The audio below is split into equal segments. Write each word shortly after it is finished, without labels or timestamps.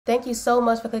Thank you so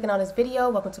much for clicking on this video.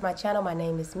 Welcome to my channel. My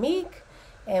name is Meek,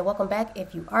 and welcome back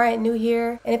if you aren't new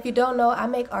here. And if you don't know, I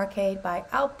make arcade by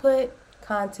output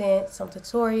content, some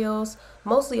tutorials,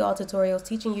 mostly all tutorials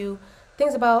teaching you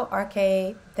things about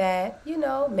arcade that, you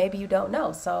know, maybe you don't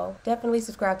know. So definitely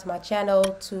subscribe to my channel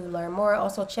to learn more.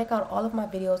 Also check out all of my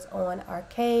videos on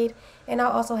arcade, and I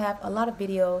also have a lot of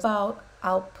videos about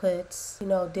outputs, you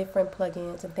know, different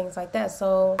plugins and things like that.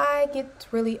 So I get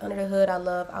really under the hood. I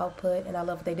love output and I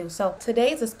love what they do. So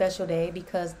today's a special day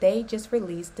because they just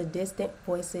released the Distant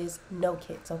Voices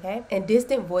Notekits, okay? And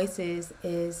Distant Voices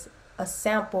is a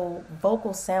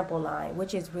vocal sample line,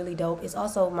 which is really dope. It's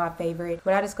also my favorite.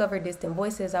 When I discovered Distant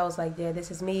Voices, I was like, yeah, this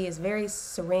is me. It's very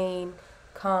serene,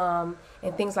 calm,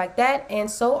 and things like that. And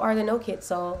so are the Notekits.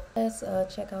 So let's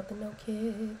check out the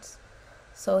Notekits.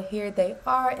 So here they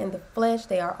are in the flesh.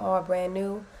 They are all brand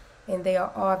new and they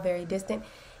are all very distant.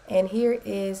 And here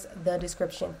is the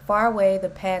description. Far away the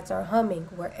pads are humming,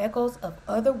 where echoes of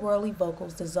otherworldly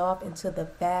vocals dissolve into the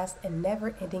vast and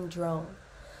never-ending drone.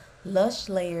 Lush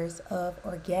layers of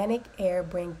organic air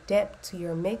bring depth to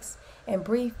your mix and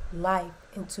breathe life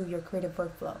into your creative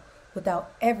workflow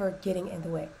without ever getting in the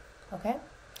way. Okay?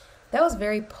 That was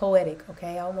very poetic,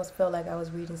 okay? I almost felt like I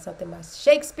was reading something by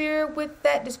Shakespeare with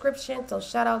that description. So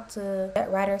shout out to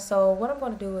that writer. So what I'm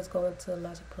going to do is go into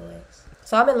Logic Pro X.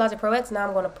 So I'm in Logic Pro X. Now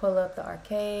I'm going to pull up the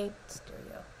arcade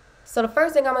stereo. So the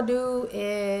first thing I'm going to do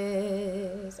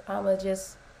is I'm going to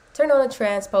just turn on the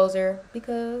transposer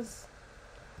because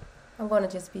I'm going to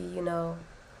just be, you know,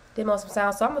 demo some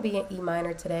sound. So I'm going to be in E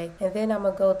minor today. And then I'm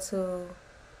going to go to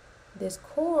this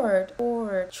chord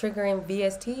triggering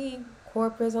VST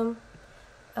chord prism.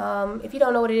 If you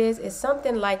don't know what it is, it's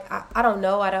something like, I don't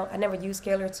know, I never use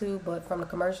Scalar 2, but from the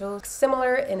commercials,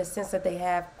 similar in the sense that they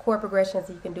have chord progressions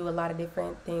and you can do a lot of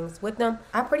different things with them.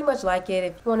 I pretty much like it.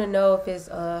 If you want to know if it's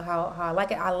how I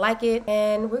like it,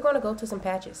 and we're going to go to some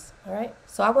patches. All right,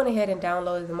 so I went ahead and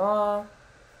downloaded them all.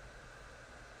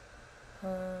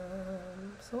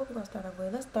 So what we're gonna start off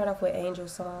with, let's start off with Angel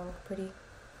Song. Pretty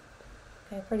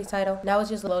title. Now it's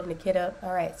just loading the kit up.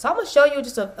 All right, so I'm gonna show you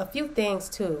just a few things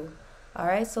too. All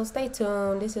right, so stay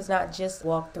tuned. This is not just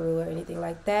walkthrough or anything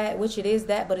like that, which it is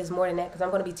that, but it's more than that because I'm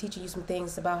going to be teaching you some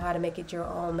things about how to make it your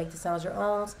own, make the sounds your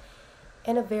own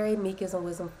in a very Meekism and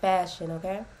wisdom fashion,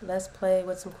 okay? Let's play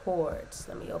with some chords.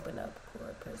 Let me open up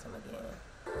Chord Prism again.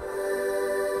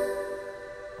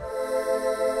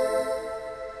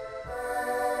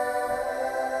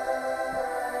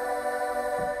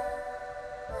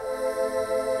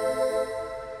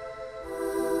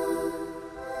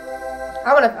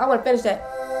 I wanna finish that.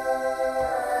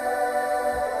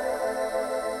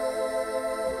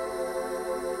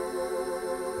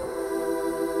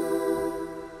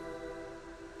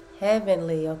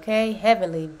 Heavenly, okay?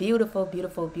 Heavenly, beautiful,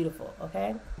 beautiful, beautiful,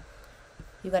 okay?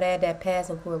 You gotta add that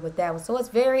passing chord with that one. So it's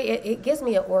very, it gives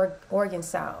me an organ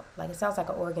sound. Like it sounds like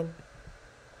an organ.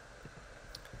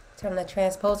 Turn on the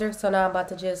transposer. So now I'm about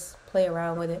to just play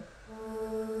around with it.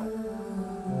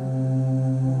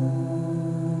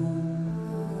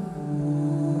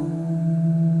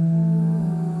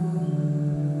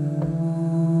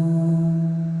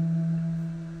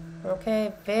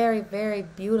 Okay, very, very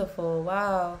beautiful.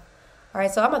 Wow. All right,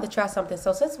 so I'm about to try something.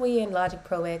 So since we in Logic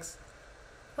Pro X,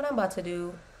 what I'm about to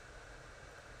do,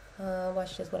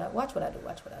 watch what I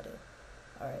do.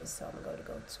 All right, so I'm going to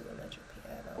go to electric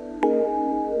piano.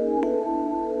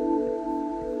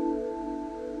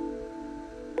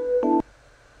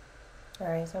 All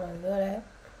right, so I'm going to do that.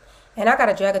 And I got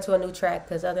to drag it to a new track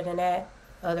because other than that,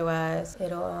 otherwise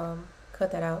it'll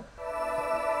cut that out.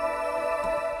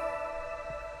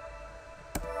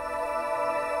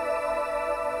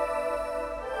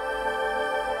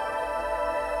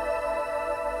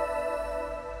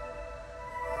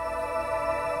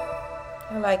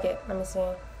 I like it. Let me see.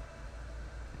 Okay,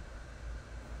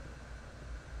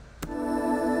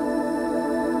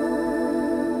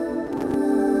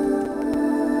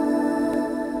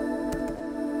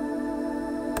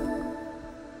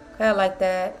 I like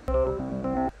that.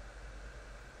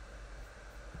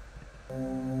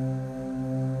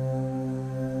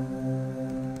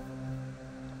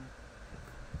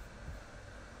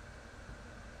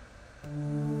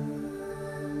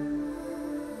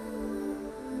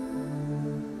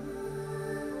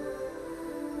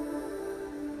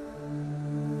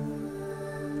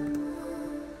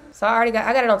 So I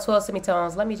got it on 12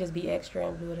 semitones. Let me just be extra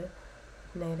and do it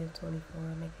negative 24.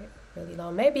 Make it really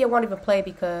low. Maybe it won't even play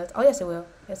because, oh yes it will.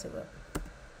 Yes it will.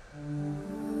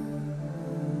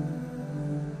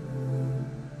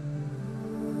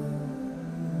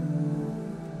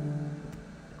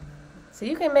 So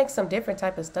you can make some different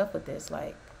type of stuff with this.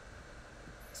 Like,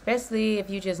 especially if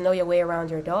you just know your way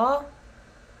around your DAW.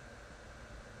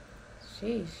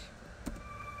 Sheesh.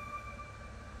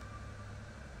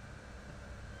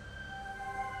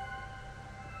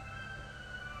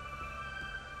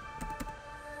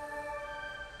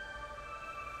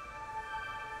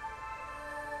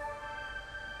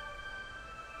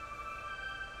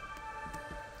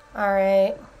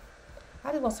 Alright,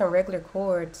 I just want some regular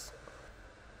chords.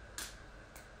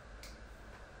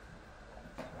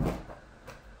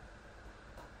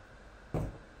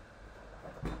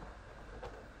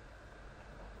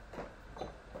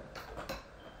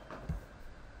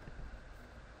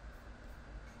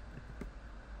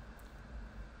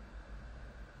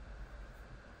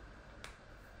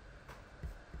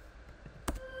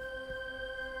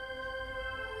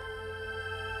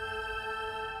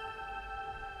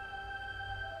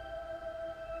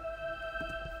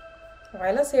 All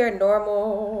right, let's hear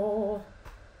normal.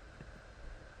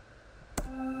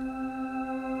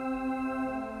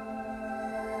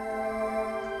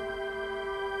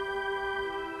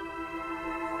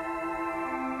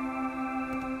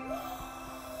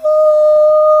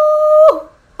 Ooh,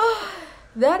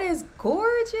 that is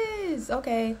gorgeous.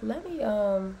 Okay, let me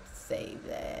save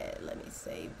that. Let me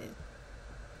save it.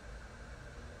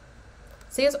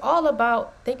 See, it's all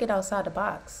about thinking outside the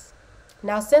box.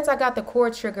 Now, since I got the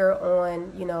chord trigger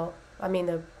on,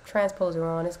 the transposer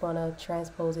on, it's going to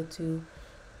transpose it to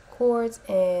chords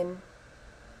in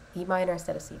E minor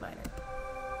instead of C minor.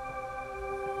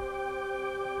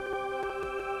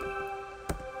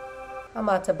 I'm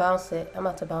about to bounce it. I'm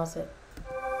about to bounce it.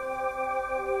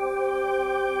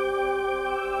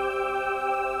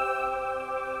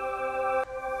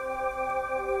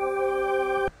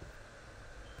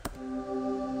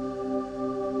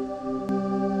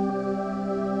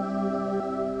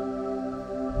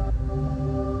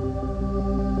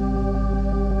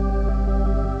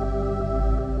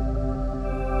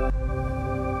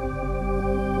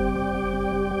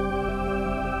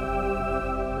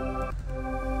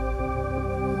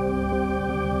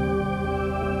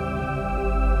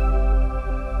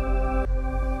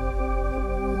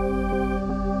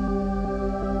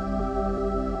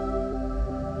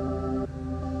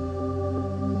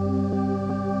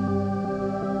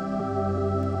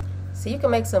 So you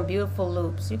can make some beautiful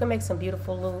loops. You can make some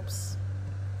beautiful loops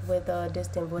with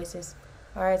distant voices.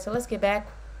 All right, so let's get back.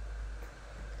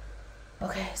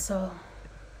 Okay, so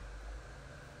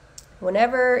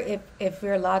whenever, if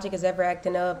your Logic is ever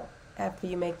acting up after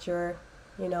you make your,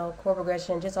 chord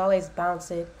progression, just always bounce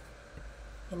it,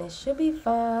 and it should be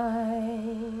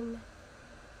fine.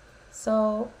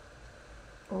 So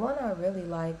one I really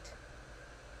liked.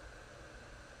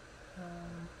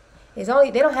 They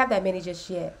don't have that many just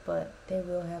yet, but they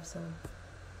will have some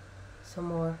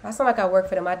more. I sound like I work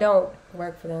for them. I don't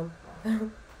work for them.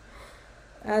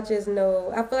 I just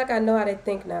know. I feel like I know how they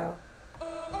think now.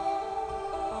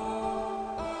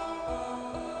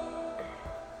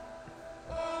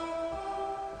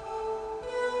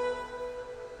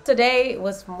 Today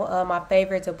was my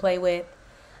favorite to play with.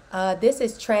 This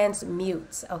is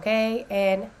Transmute, okay?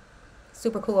 And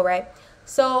super cool, right?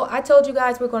 So I told you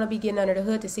guys we're going to be getting under the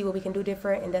hood to see what we can do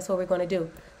different, and that's what we're going to do.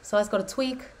 So let's go to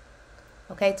Tweak.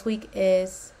 Okay, Tweak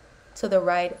is to the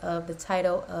right of the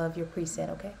title of your preset,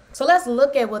 okay? So let's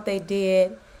look at what they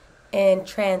did in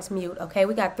Transmute, okay?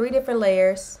 We got 3 different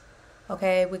layers,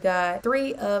 okay? We got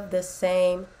 3 of the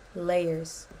same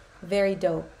layers. Very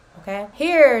dope, okay?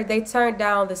 Here, they turned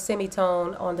down the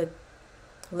semitone on the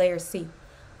layer C,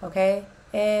 okay?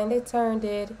 And they turned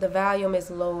it, the volume is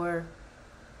lower,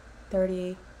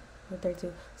 30 or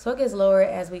 32, so it gets lower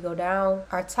as we go down.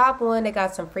 Our top one, they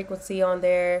got some frequency on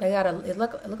there. They got it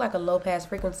look like a low pass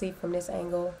frequency from this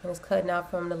angle, and it's cutting out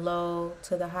from the low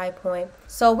to the high point.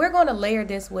 So we're going to layer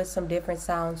this with some different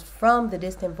sounds from the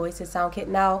Distant Voices sound kit.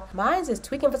 Now mine's is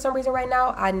tweaking for some reason right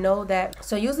now. I know that.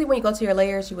 So usually when you go to your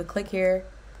layers, you would click here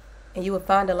and you would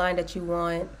find the line that you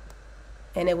want,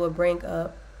 and it would bring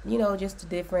up just the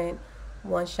different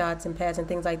one shots and pads and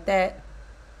things like that.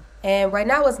 And right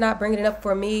now it's not bringing it up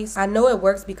for me. I know it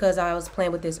works because I was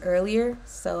playing with this earlier,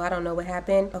 so I don't know what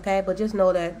happened, okay? But just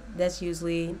know that that's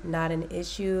usually not an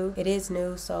issue. It is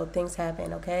new, so things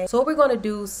happen, okay? So what we're gonna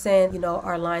do, since,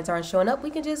 our lines aren't showing up,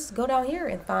 we can just go down here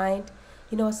and find,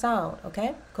 a sound,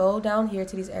 okay? Go down here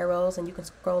to these arrows and you can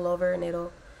scroll over and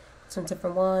it'll some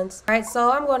different ones. All right,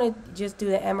 so I'm gonna just do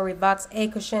the Emery Vox A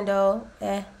crescendo,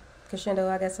 crescendo,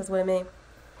 I guess that's what I mean.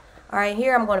 All right,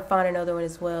 here I'm gonna find another one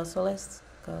as well, so let's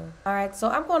go. All right, so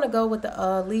I'm going to go with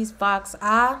the Lee's Vox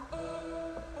A.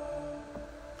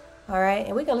 All right,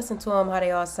 and we can listen to them how they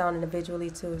all sound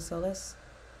individually too. So let's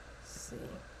see.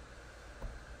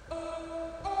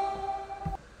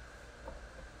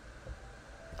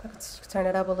 turn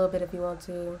it up a little bit if you want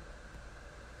to.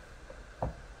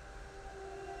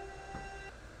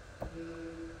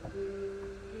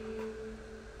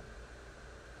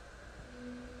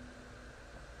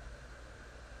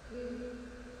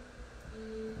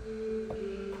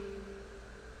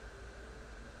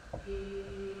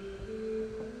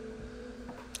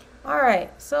 Alright,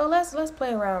 so let's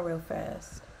play around real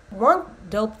fast. One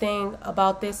dope thing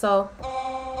about this, so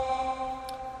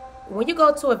when you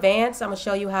go to advanced, I'm gonna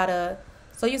show you how to,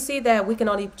 so you see that we can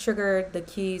only trigger the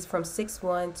keys from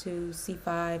 6-1 to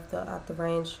C5, the octave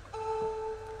range.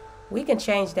 We can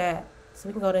change that. So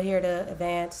we can go to here to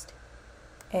advanced,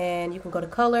 and you can go to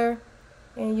color,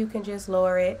 and you can just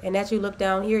lower it. And as you look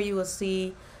down here, you will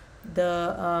see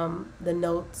the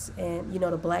notes, and you know,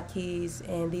 the black keys,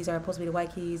 and these are supposed to be the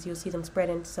white keys. You'll see them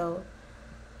spreading. So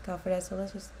look out for that. So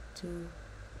let's just do.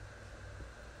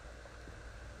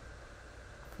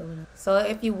 So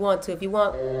if you want, all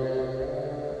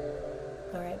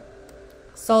right.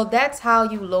 So that's how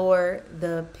you lower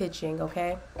the pitching,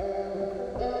 okay? All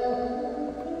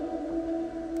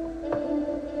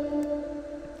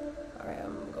right,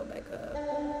 I'm gonna go back up.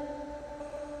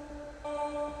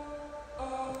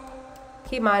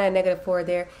 Keep mine at -4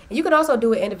 there. And you can also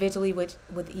do it individually with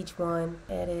each one.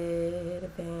 Edit,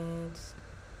 advanced.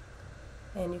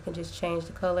 And you can just change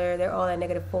the color. They're all at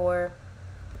 -4.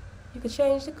 You can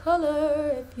change the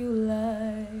color if you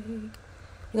like.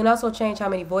 You can also change how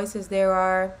many voices there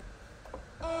are.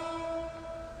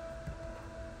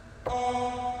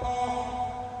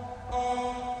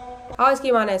 Always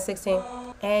keep mine at 16.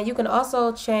 And you can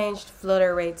also change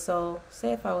flutter rate. So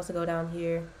say if I was to go down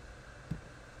here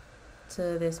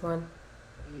to this one,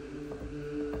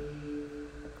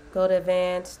 go to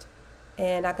advanced,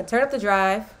 and I can turn up the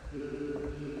drive.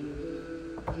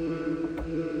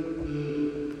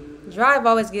 Drive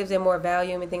always gives it more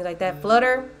volume and things like that.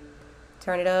 Flutter,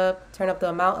 turn it up, turn up the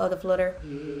amount of the flutter.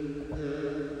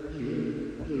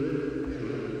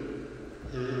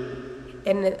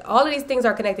 And all of these things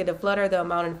are connected to flutter, the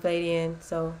amount and fade in.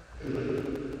 So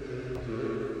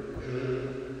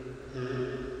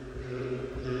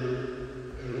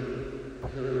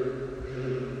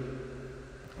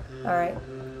all right.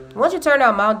 Once you turn the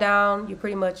amount down, you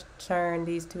pretty much turn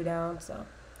these two down. So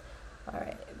all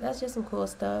right, that's just some cool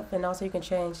stuff. And also you can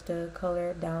change the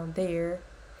color down there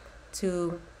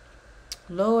to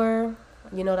lower,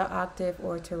 you know, the octave,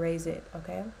 or to raise it.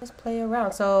 Okay, let's play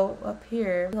around. So up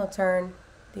here, I'm gonna turn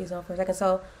these on for a second.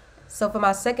 So for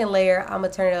my second layer, I'm gonna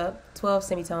turn it up 12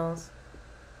 semitones.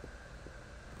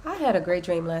 I had a great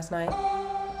dream last night.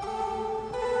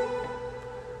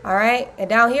 All right, and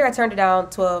down here I turned it down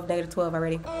 -12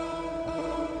 already.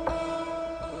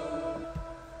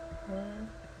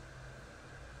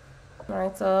 All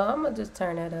right, so I'm gonna just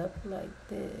turn that up like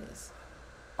this.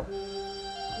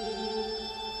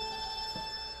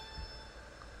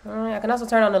 All right, I can also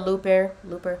turn on the looper.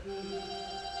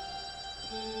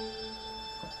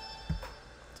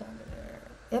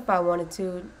 If I wanted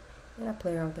to, then I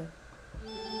play around with it.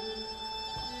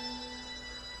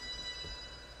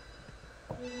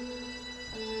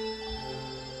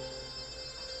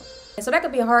 And so that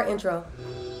could be a hard intro.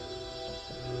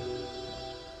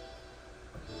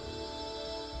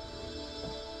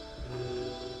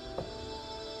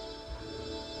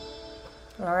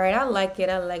 All right, I like it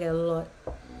a lot.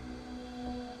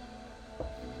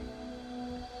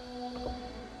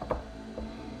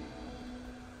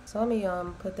 So let me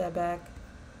put that back.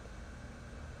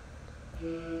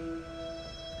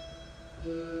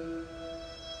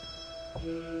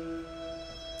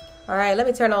 All right, let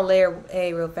me turn on layer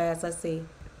A real fast. Let's see.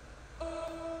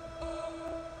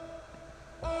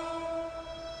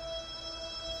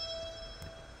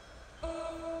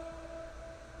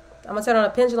 I'm gonna turn on the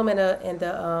pendulum and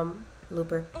the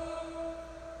looper.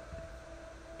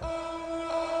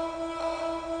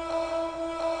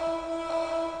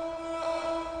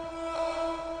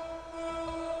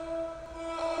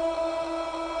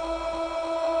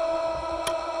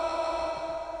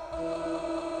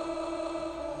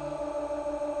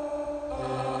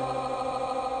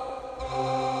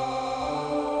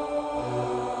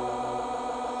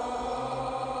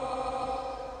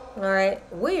 Alright,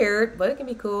 weird, but it can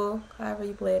be cool. However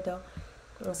you play it though.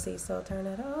 Let's see, so turn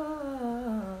it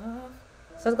off.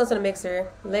 So let's go to the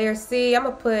mixer. Layer C, I'm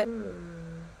gonna put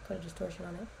a distortion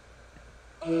on it.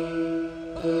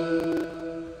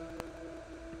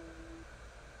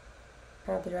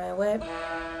 Turn up the dry and wet.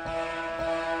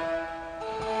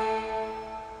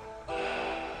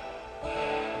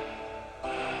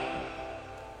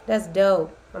 That's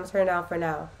dope. I'm gonna turn it down for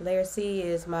now. Layer C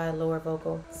is my lower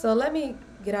vocal. So let me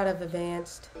get out of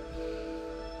advanced.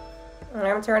 Alright,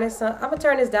 I'm gonna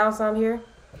turn this down some here.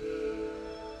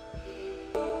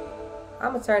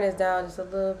 I'm gonna turn this down just a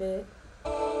little bit.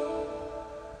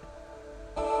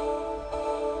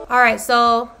 Alright,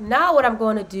 so now what I'm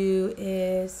going to do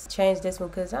is change this one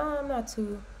because I'm not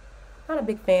a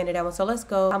big fan of that one. So let's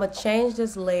go. I'm gonna change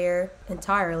this layer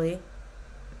entirely.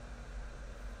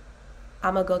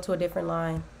 I'm gonna go to a different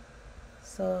line.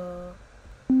 So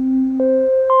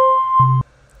I'm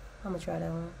gonna try that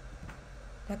one.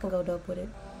 That can go dope with it.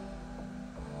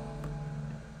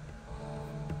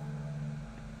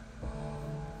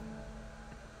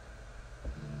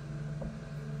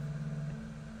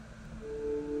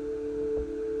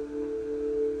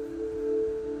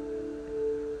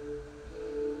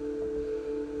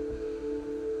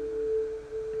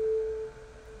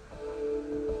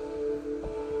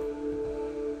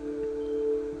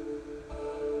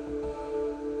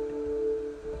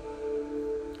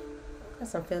 Got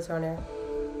some filter on there.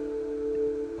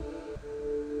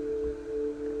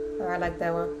 Oh, I like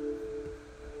that one.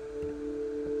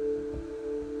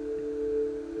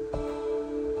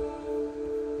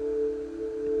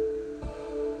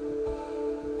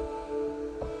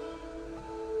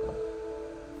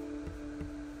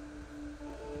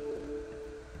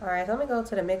 Alright, so let me go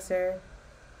to the mixer.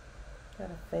 Got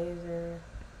a phaser.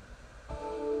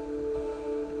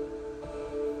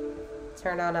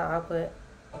 Turn on the output.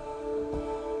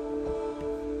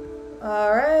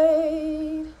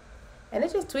 Alright. And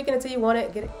it's just tweaking until you want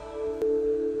it. Get it.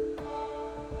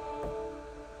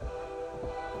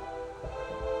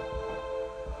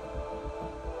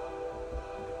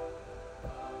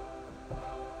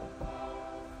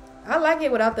 I like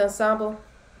it without the ensemble.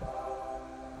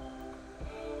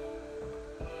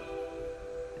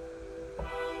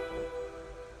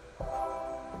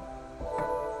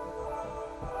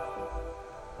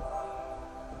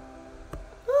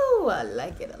 I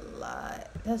like it a lot.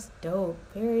 That's dope.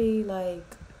 Very like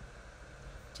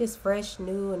just fresh, a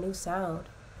new sound.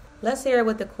 Let's hear it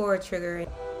with the chord trigger.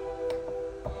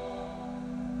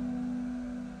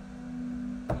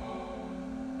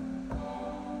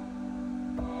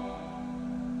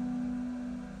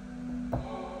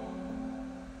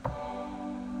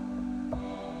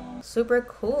 Super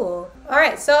cool. All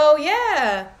right, so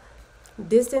yeah.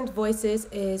 Distant Voices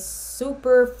is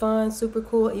super fun, super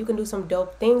cool. You can do some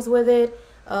dope things with it.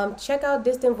 Check out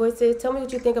Distant Voices. Tell me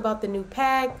what you think about the new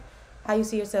pack, how you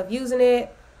see yourself using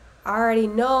it. I already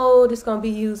know this is going to be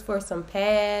used for some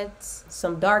pads,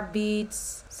 some dark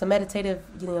beats, some meditative,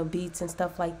 beats and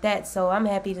stuff like that. So I'm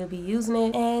happy to be using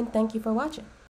it, and thank you for watching.